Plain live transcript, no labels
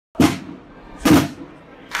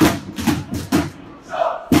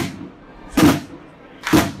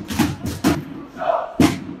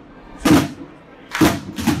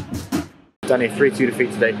Danny, 3-2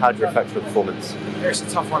 defeat today. How do you reflect on the performance? Yeah, it's a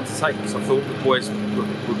tough one to take because I thought the boys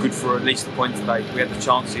were good for at least a point today. We had the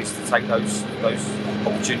chances to take those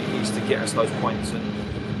opportunities to get us those points,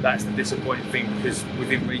 and that's the disappointing thing because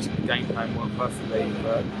within reason the game plan worked perfectly.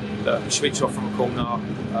 But switch off from a corner,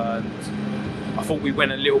 and I thought we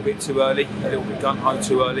went a little bit too early, a little bit gung-ho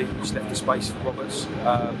too early, which left the space for Roberts.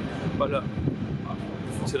 But look,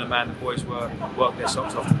 to the man, the boys worked their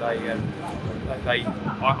socks off today, and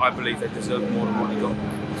I believe they deserve more than what they got.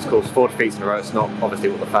 Of course, 4 defeats in a row, it's not obviously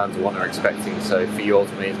what the fans want or expecting, so for you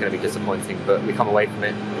ultimately it's going to be disappointing, but we come away from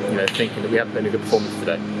it, thinking that we haven't been a good performance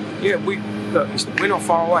today. Yeah, we're not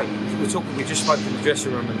far away. We just spoke in the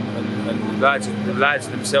dressing room, and the lads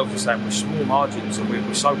themselves are saying we're small margins and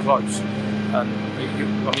we're so close. And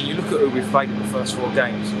you look at who we've played in the first 4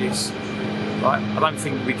 games. I don't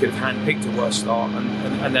think we could have handpicked a worse start,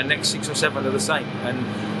 and the next 6 or 7 are the same.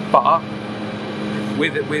 But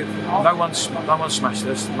with no one's smashed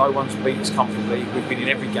us, no one's beat us comfortably. We've been in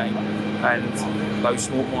every game, and those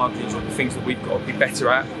small margins are the things that we've got to be better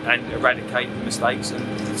at and eradicate the mistakes,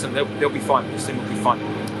 and so they'll be fine. This team will be fine.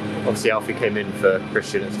 Obviously, Alfie came in for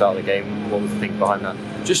Christian at the start of the game. What was the thing behind that?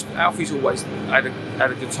 Just Alfie's always had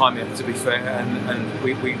a good time here, to be fair, and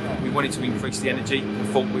we wanted to increase the energy. We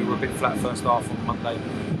thought we were a bit flat first half on Monday,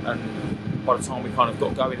 and by the time we kind of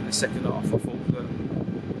got going in the second half, I thought that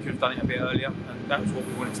we could have done it a bit earlier, and that was what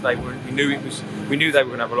we wanted today. We knew they were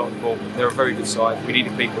going to have a lot of the ball. They're a very good side. We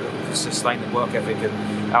needed people that could sustain the work ethic,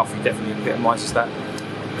 and Alfie definitely epitomises that.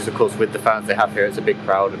 Because of course, with the fans they have here, it's a big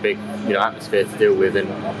crowd, a big atmosphere to deal with, and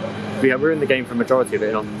we're in the game for a majority of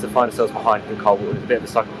it, and to find ourselves behind from Carl was a bit of a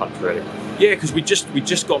sucker punch, really. Yeah, because we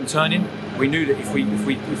just got them turning. We knew that if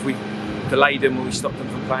we delayed them or we stopped them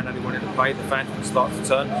from playing how they wanted to play, the fans would start to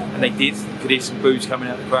turn, and they did. You could hear some boos coming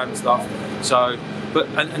out of the crowd and stuff. So,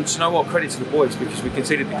 and you know what? Credit to the boys, because we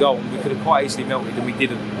conceded the goal and we could have quite easily melted, and we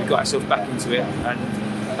didn't. We got ourselves back into it,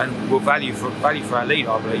 and we'll value for our lead,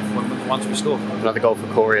 I believe, once we score. Another goal for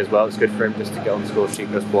Corey as well. It's good for him just to get on the score sheet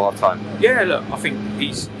just before half time. Yeah, look, I think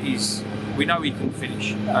we know he can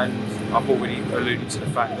finish, and I've already alluded to the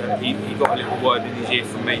fact that he got a little word in his ear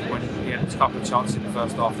from me when he had a couple of chances in the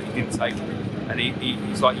first half that he didn't take, and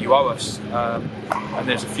he's like, you owe us, and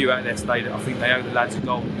there's a few out there today that I think they owe the lads a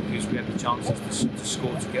goal because we had the chances to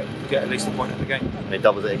score to get at least a point in the game. And they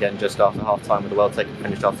doubled it again just after half time with a well-taken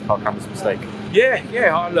finish after Carl Cameron's mistake. Yeah,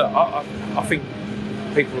 I think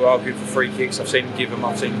people are arguing for free kicks. I've seen them give them,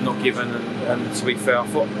 I've seen them not given, and to be fair, I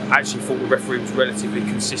actually thought the referee was relatively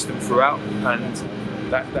consistent throughout, and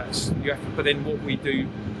that's you have to. But then what we do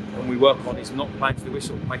and we work on is not playing to the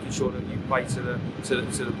whistle, making sure that you play to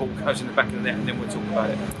the ball goes in the back of the net, and then we'll talk about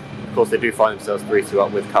it. Of course, they do find themselves 3-2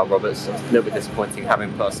 up with Carl Roberts. So it's a little bit disappointing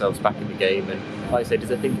having put ourselves back in the game, and like I say,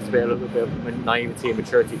 does it think it's a little bit of naivety and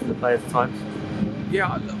maturity from the players at times?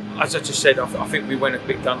 Yeah, as I just said, I think we went a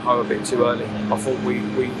bit gung-ho a bit too early. I thought we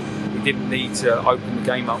didn't need to open the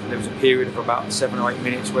game up. There was a period of about 7 or 8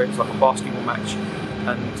 minutes where it was like a basketball match,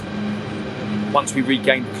 and once we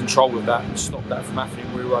regained control of that and stopped that from happening,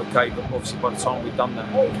 we were okay. But obviously by the time we'd done that,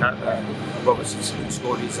 Roberts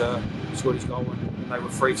scored his goal, and they were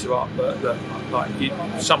 3-2 up.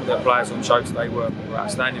 But some of the players on show today were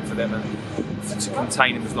outstanding for them, and to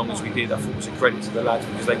contain him as long as we did, I thought was a credit to the lads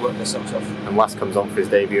because they worked themselves off. And Was comes on for his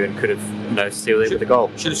debut and could have sealed it with a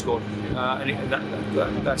goal. Should have scored,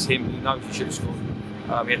 and that's him. He knows he should have scored.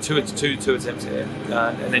 He had two attempts at it,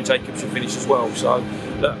 and then Jacob should finish as well. So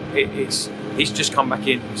look, he's just come back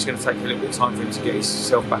in. It's going to take a little bit of time for him to get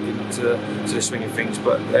himself back into the swing of things.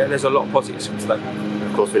 But there's a lot of positives from today. And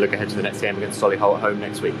of course, we look ahead to the next game against Solihull at home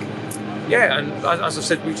next week. Yeah, and as I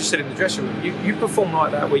said, we just said in the dressing room, you perform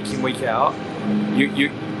like that week in, week out,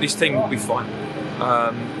 this team will be fine.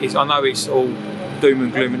 I know it's all doom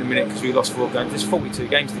and gloom in a minute because we lost 4 games. There's 42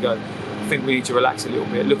 games to go. I think we need to relax a little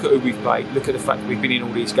bit. Look at who we've played. Look at the fact that we've been in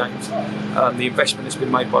all these games. The investment that's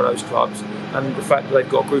been made by those clubs, and the fact that they've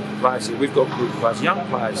got a group of players here. We've got a group of players, young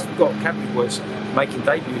players. We've got academy boys making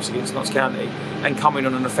debuts against Notts County and coming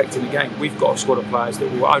on and affecting the game. We've got a squad of players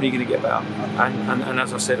that we're only going to get better. And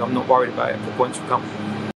as I said, I'm not worried about it. The points will come.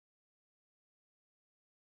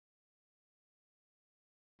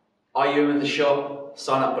 Are you in the shop?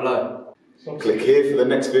 Sign up below. Click here for the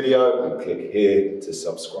next video and click here to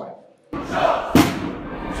subscribe.